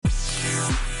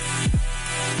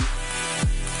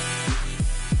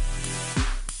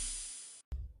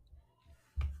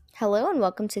Hello and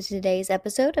welcome to today's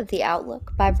episode of The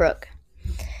Outlook by Brooke.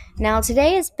 Now,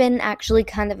 today has been actually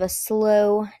kind of a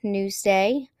slow news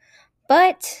day,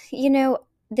 but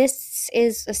this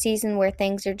is a season where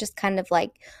things are just kind of like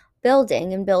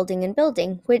building and building and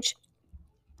building, which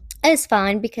is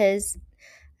fine because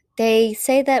they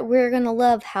say that we're going to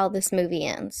love how this movie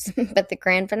ends, but the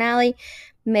grand finale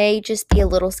may just be a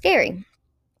little scary.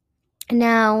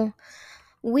 Now,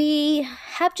 we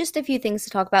have just a few things to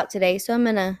talk about today, so I'm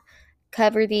going to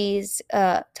cover these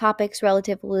topics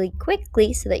relatively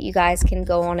quickly so that you guys can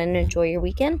go on and enjoy your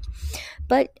weekend.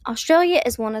 But Australia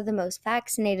is one of the most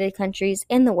vaccinated countries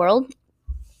in the world,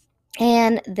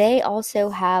 and they also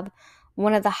have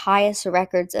one of the highest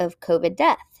records of COVID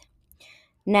death.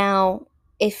 Now,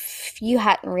 if you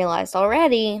hadn't realized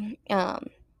already,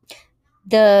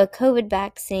 the COVID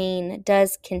vaccine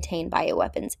does contain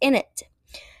bioweapons in it.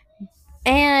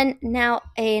 And now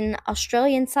an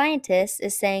Australian scientist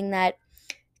is saying that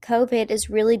COVID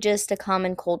is really just a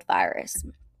common cold virus.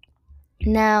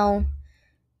 Now,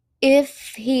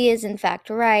 if he is in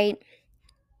fact right,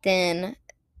 then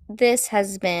this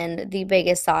has been the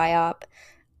biggest PSYOP,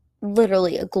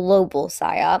 literally a global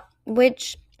PSYOP,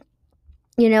 which,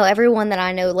 everyone that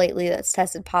I know lately that's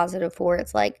tested positive for,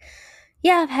 it's like,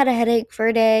 yeah, I've had a headache for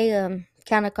a day,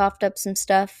 kind of coughed up some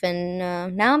stuff, and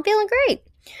now I'm feeling great.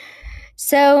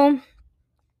 So,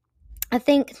 I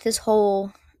think this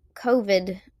whole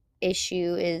COVID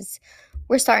issue is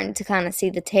we're starting to kind of see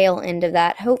the tail end of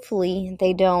that. Hopefully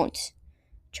they don't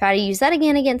try to use that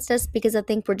again against us because I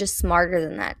think we're just smarter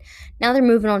than that. Now they're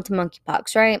moving on to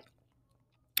monkeypox, right?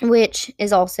 Which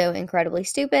is also incredibly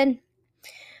stupid.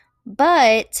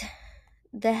 But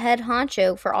the head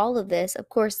honcho for all of this, of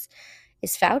course,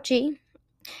 is Fauci.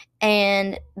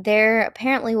 And there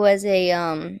apparently was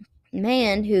a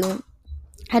man who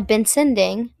had been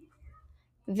sending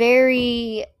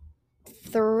very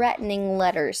threatening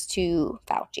letters to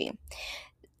Fauci.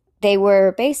 They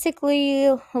were basically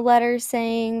letters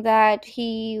saying that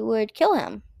he would kill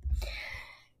him.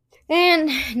 And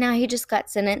now he just got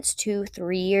sentenced to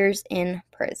 3 years in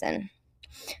prison.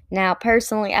 Now,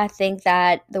 personally, I think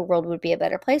that the world would be a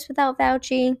better place without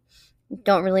Fauci.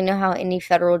 Don't really know how any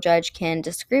federal judge can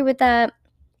disagree with that.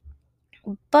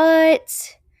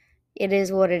 But it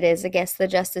is what it is. I guess the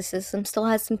justice system still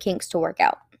has some kinks to work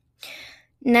out.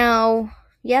 Now,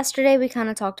 yesterday we kind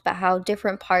of talked about how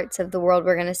different parts of the world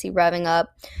we're going to see revving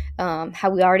up,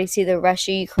 how we already see the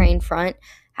Russia-Ukraine front,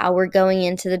 how we're going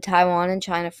into the Taiwan and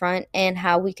China front, and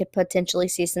how we could potentially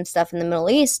see some stuff in the Middle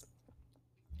East.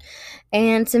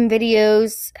 And some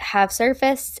videos have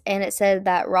surfaced, and it said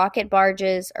that rocket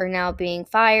barges are now being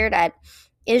fired at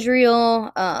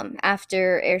Israel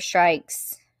after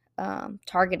airstrikes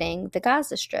targeting the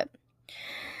Gaza Strip.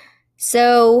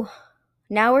 So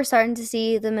now we're starting to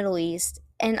see the Middle East,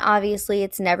 and obviously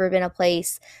it's never been a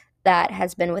place that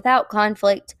has been without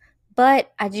conflict,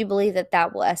 but I do believe that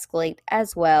that will escalate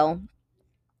as well.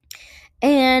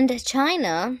 And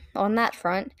China, on that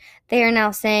front, they are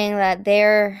now saying that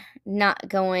they're not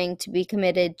going to be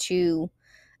committed to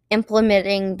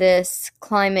implementing this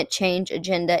climate change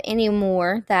agenda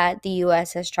anymore that the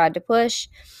U.S. has tried to push,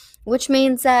 which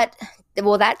means that,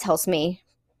 well, that tells me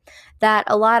that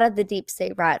a lot of the deep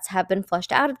state rats have been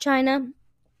flushed out of China.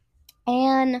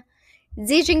 And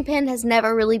Xi Jinping has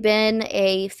never really been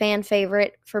a fan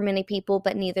favorite for many people,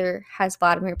 but neither has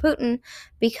Vladimir Putin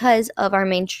because of our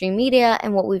mainstream media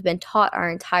and what we've been taught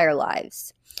our entire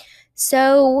lives.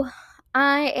 So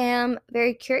I am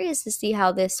very curious to see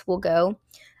how this will go.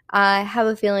 I have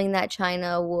a feeling that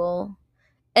China will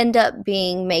end up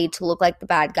being made to look like the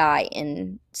bad guy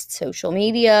in social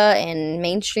media and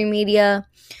mainstream media,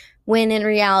 when in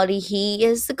reality he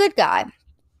is the good guy,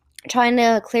 trying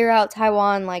to clear out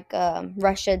Taiwan like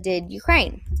Russia did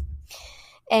Ukraine.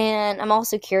 And I'm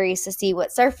also curious to see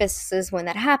what surfaces when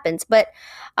that happens. But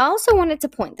I also wanted to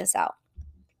point this out.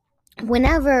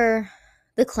 Whenever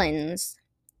the Clintons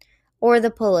or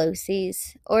the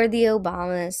Pelosi's or the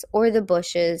Obamas or the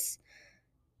Bushes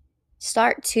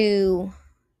start to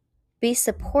be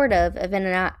supportive of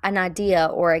an idea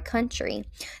or a country,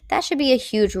 that should be a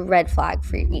huge red flag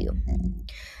for you.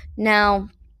 Now,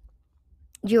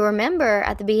 you remember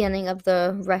at the beginning of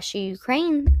the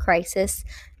Russia-Ukraine crisis,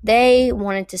 they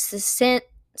wanted to send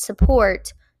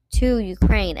support to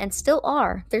Ukraine and still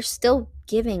are. They're still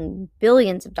giving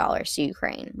billions of dollars to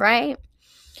Ukraine, right?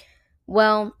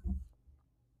 Well,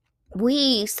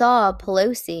 we saw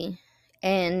Pelosi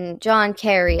and John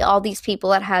Kerry, all these people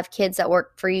that have kids that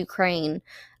work for Ukraine,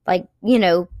 like,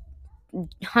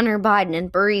 Hunter Biden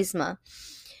and Burisma.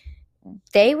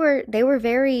 They were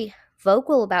very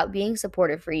vocal about being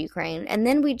supportive for Ukraine. And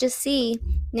then we just see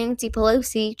Nancy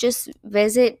Pelosi just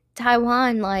visit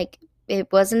Taiwan like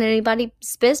it wasn't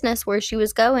anybody's business where she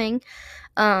was going.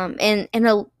 And in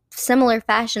a similar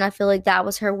fashion, I feel like that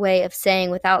was her way of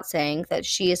saying without saying that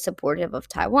she is supportive of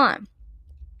Taiwan.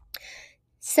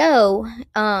 So,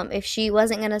 if she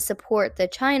wasn't going to support the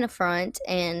China front,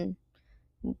 and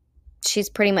she's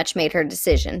pretty much made her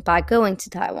decision by going to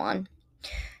Taiwan.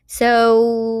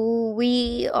 So,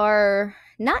 we are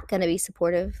not going to be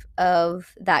supportive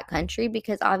of that country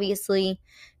because obviously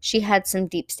she had some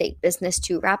deep state business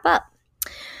to wrap up.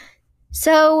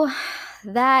 So,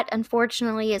 that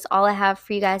unfortunately is all I have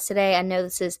for you guys today. I know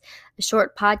this is a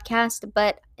short podcast,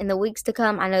 but in the weeks to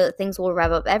come, I know that things will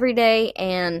rev up every day,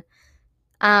 and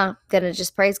I'm going to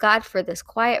just praise God for this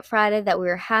quiet Friday that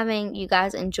we're having. You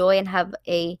guys enjoy and have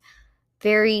a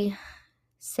very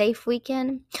safe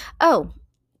weekend. Oh,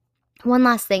 one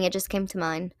last thing, it just came to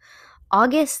mind.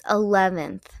 August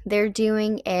 11th, they're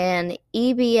doing an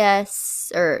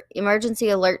EBS or Emergency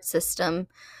Alert System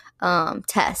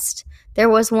test. There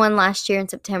was one last year in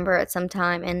September at some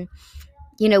time, and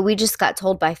we just got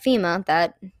told by FEMA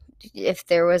that if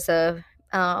there was a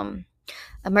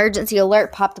emergency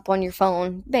alert popped up on your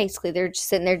phone, basically they're just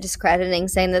sitting there discrediting,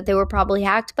 saying that they were probably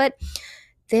hacked, but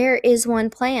there is one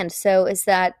planned. So is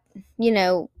that,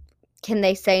 can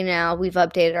they say now we've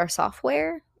updated our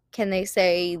software? Can they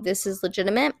say this is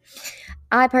legitimate?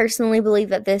 I personally believe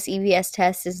that this EBS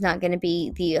test is not going to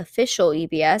be the official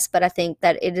EBS, but I think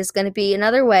that it is going to be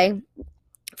another way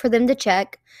for them to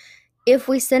check if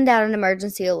we send out an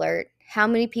emergency alert, how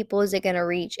many people is it going to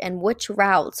reach and which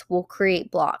routes will create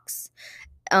blocks.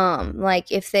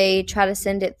 Like if they try to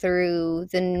send it through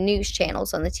the news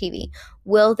channels on the TV,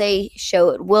 will they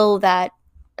show it? Will that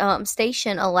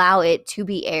station allow it to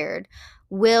be aired?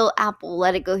 Will Apple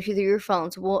let it go through your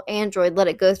phones? Will Android let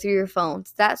it go through your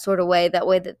phones? That sort of way, that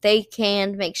way that they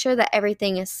can make sure that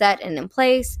everything is set and in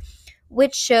place,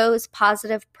 which shows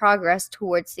positive progress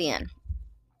towards the end.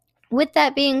 With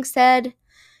that being said,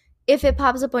 if it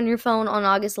pops up on your phone on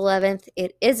August 11th,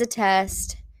 it is a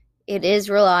test. It is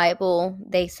reliable.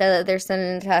 They said that they're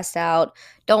sending a test out.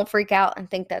 Don't freak out and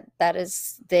think that that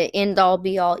is the end-all,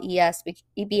 be-all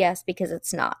EBS, because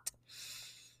it's not.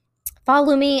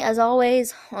 Follow me, as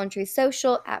always, on Truth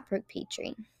Social at Brooke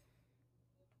Petrie.